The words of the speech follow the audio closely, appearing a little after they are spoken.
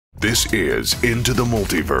This is Into the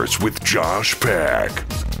Multiverse with Josh Peck.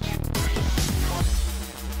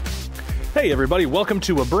 Hey everybody, welcome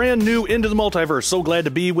to a brand new Into the Multiverse. So glad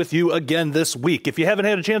to be with you again this week. If you haven't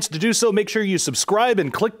had a chance to do so, make sure you subscribe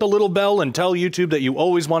and click the little bell and tell YouTube that you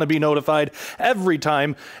always want to be notified every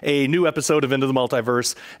time a new episode of Into the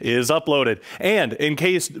Multiverse is uploaded. And in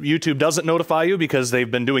case YouTube doesn't notify you, because they've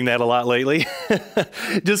been doing that a lot lately,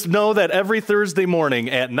 just know that every Thursday morning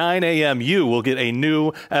at 9 a.m. you will get a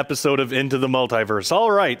new episode of Into the Multiverse. All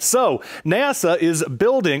right, so NASA is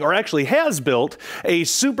building, or actually has built, a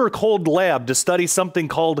super cold lab to study something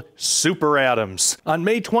called superatoms. On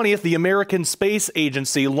May 20th, the American Space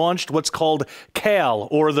Agency launched what's called CAL,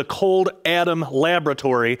 or the Cold Atom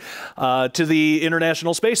Laboratory, to the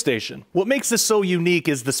International Space Station. What makes this so unique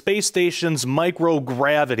is the space station's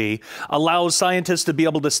microgravity allows scientists to be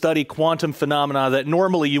able to study quantum phenomena that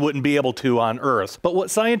normally you wouldn't be able to on Earth. But what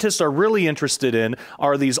scientists are really interested in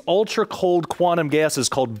are these ultra-cold quantum gases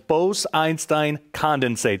called Bose-Einstein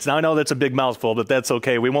condensates. Now, I know that's a big mouthful, but that's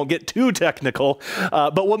okay. We won't get too technical,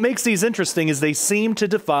 but what makes these interesting is they seem to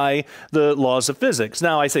defy the laws of physics.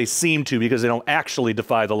 Now, I say seem to because they don't actually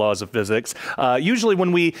defy the laws of physics. Usually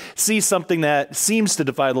when we see something that seems to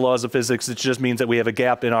defy the laws of physics, it just means that we have a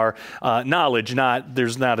gap in our knowledge,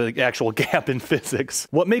 there's not an actual gap in physics.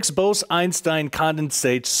 What makes Bose-Einstein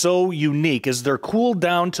condensates so unique is they're cooled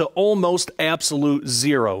down to almost absolute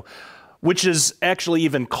zero, which is actually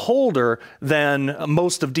even colder than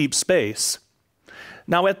most of deep space.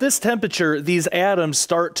 Now, at this temperature, these atoms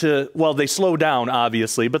start to, well, they slow down,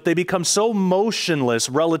 obviously, but they become so motionless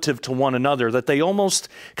relative to one another that they almost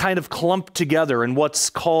kind of clump together in what's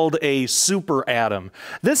called a superatom.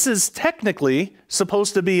 This is technically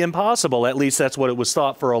supposed to be impossible, at least that's what it was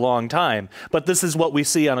thought for a long time. But this is what we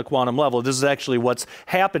see on a quantum level. This is actually what's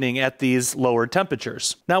happening at these lower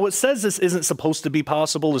temperatures. Now, what says this isn't supposed to be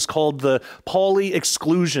possible is called the Pauli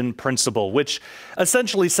exclusion principle, which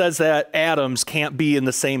essentially says that atoms can't be in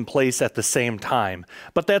the same place at the same time.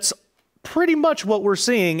 But that's pretty much what we're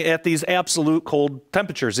seeing at these absolute cold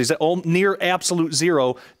temperatures, these near absolute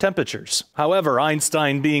zero temperatures. However,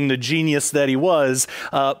 Einstein, being the genius that he was,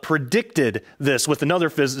 predicted this with another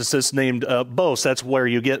physicist named Bose. That's where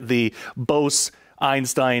you get the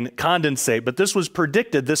Bose-Einstein condensate. But this was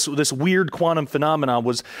predicted, this weird quantum phenomenon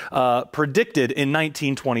was predicted in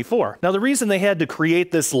 1924. Now, the reason they had to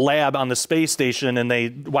create this lab on the space station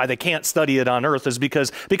and why they can't study it on Earth is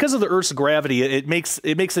because of the Earth's gravity, it makes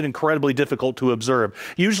it incredibly difficult to observe.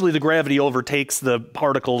 Usually the gravity overtakes the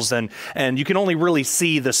particles and you can only really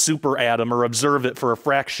see the superatom or observe it for a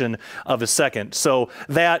fraction of a second. So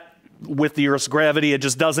that, with the Earth's gravity, it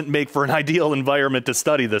just doesn't make for an ideal environment to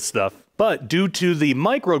study this stuff. But due to the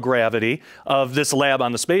microgravity of this lab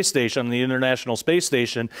on the space station, the International Space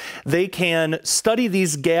Station, they can study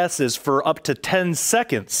these gases for up to 10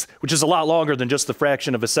 seconds, which is a lot longer than just the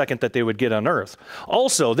fraction of a second that they would get on Earth.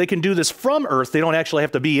 Also, they can do this from Earth. They don't actually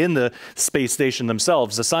have to be in the space station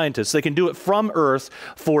themselves, the scientists. They can do it from Earth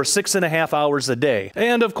for 6.5 hours a day.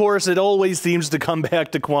 And of course, it always seems to come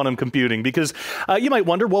back to quantum computing because you might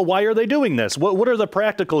wonder, well, why are they doing this? What are the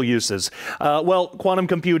practical uses? Well, quantum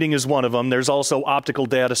computing is one of them. There's also optical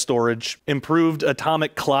data storage, improved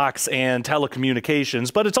atomic clocks, and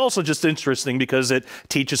telecommunications. But it's also just interesting because it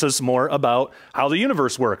teaches us more about how the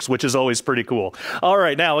universe works, which is always pretty cool. All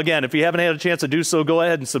right, now, again, if you haven't had a chance to do so, go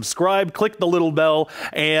ahead and subscribe, click the little bell,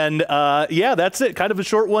 and yeah, that's it. Kind of a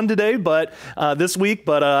short one today, but this week,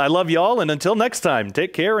 but I love y'all, and until next time,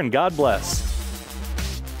 take care and God bless.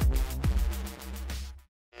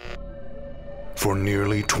 For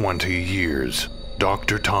nearly 20 years,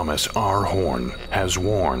 Dr. Thomas R. Horn has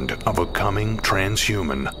warned of a coming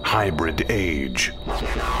transhuman hybrid age.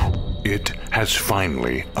 It has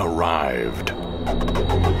finally arrived.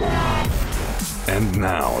 And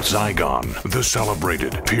now Zygon, the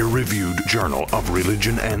celebrated peer-reviewed journal of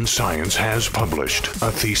religion and science, has published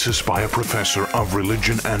a thesis by a professor of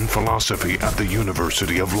religion and philosophy at the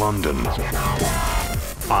University of London,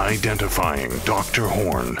 identifying Dr.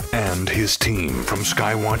 Horn and his team from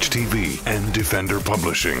Skywatch TV and Defender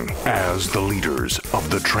Publishing as the leaders of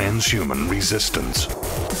the transhuman resistance.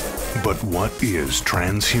 But what is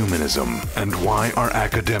transhumanism, and why are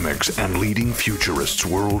academics and leading futurists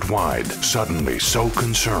worldwide suddenly so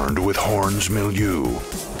concerned with Horn's milieu?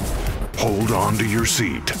 Hold on to your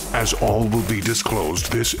seat, as all will be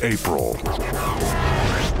disclosed this April.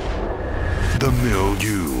 The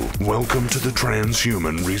milieu. Welcome to the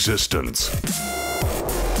transhuman resistance.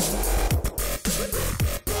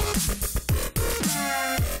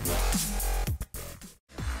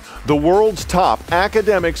 The world's top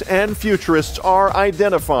academics and futurists are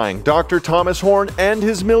identifying Dr. Thomas Horn and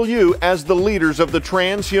his milieu as the leaders of the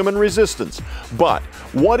transhuman resistance. But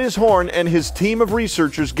what is Horn and his team of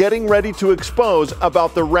researchers getting ready to expose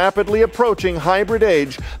about the rapidly approaching hybrid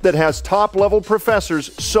age that has top-level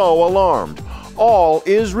professors so alarmed? All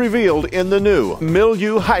is revealed in the new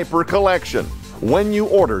Milieu Hyper Collection. When you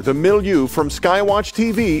order the Milieu from Skywatch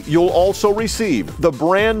TV, you'll also receive the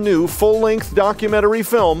brand new full-length documentary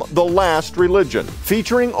film, The Last Religion,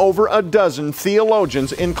 featuring over a dozen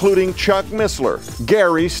theologians including Chuck Missler,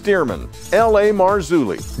 Gary Stearman, L.A.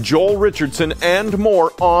 Marzulli, Joel Richardson, and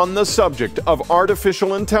more on the subject of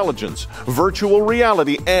artificial intelligence, virtual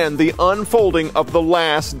reality, and the unfolding of the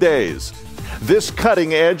last days. This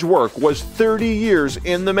cutting-edge work was 30 years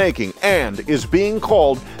in the making and is being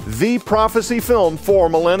called the prophecy film for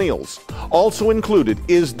millennials. Also included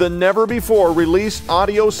is the never-before-released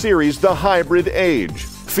audio series The Hybrid Age,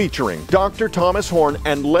 featuring Dr. Thomas Horn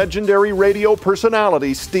and legendary radio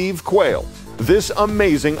personality Steve Quayle. This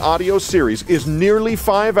amazing audio series is nearly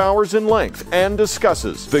 5 hours in length and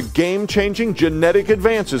discusses the game-changing genetic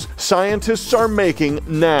advances scientists are making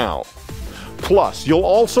now. Plus, you'll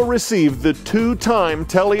also receive the 2-time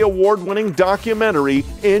Telly Award-winning documentary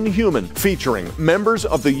Inhuman, featuring members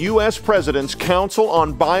of the U.S. President's Council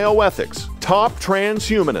on Bioethics, top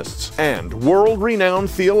transhumanists, and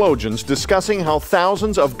world-renowned theologians discussing how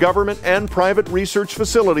thousands of government and private research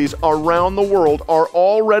facilities around the world are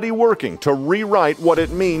already working to rewrite what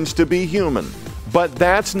it means to be human. But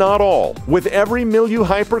that's not all. With every Milieu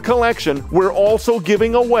Hyper collection, we're also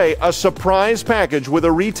giving away a surprise package with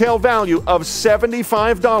a retail value of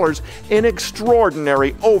 $75 in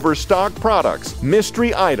extraordinary overstock products,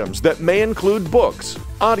 mystery items that may include books,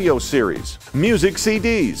 audio series, music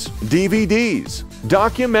CDs, DVDs,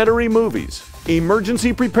 documentary movies,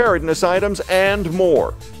 emergency preparedness items, and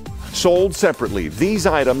more. Sold separately, these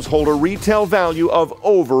items hold a retail value of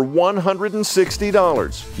over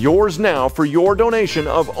 $160. Yours now for your donation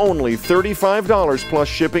of only $35 plus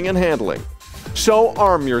shipping and handling. So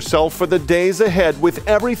arm yourself for the days ahead with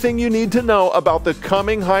everything you need to know about the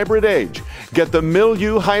coming hybrid age. Get the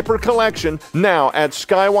Milieu Hyper Collection now at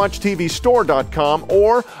skywatchtvstore.com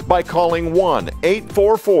or by calling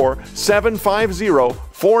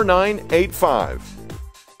 1-844-750-4985.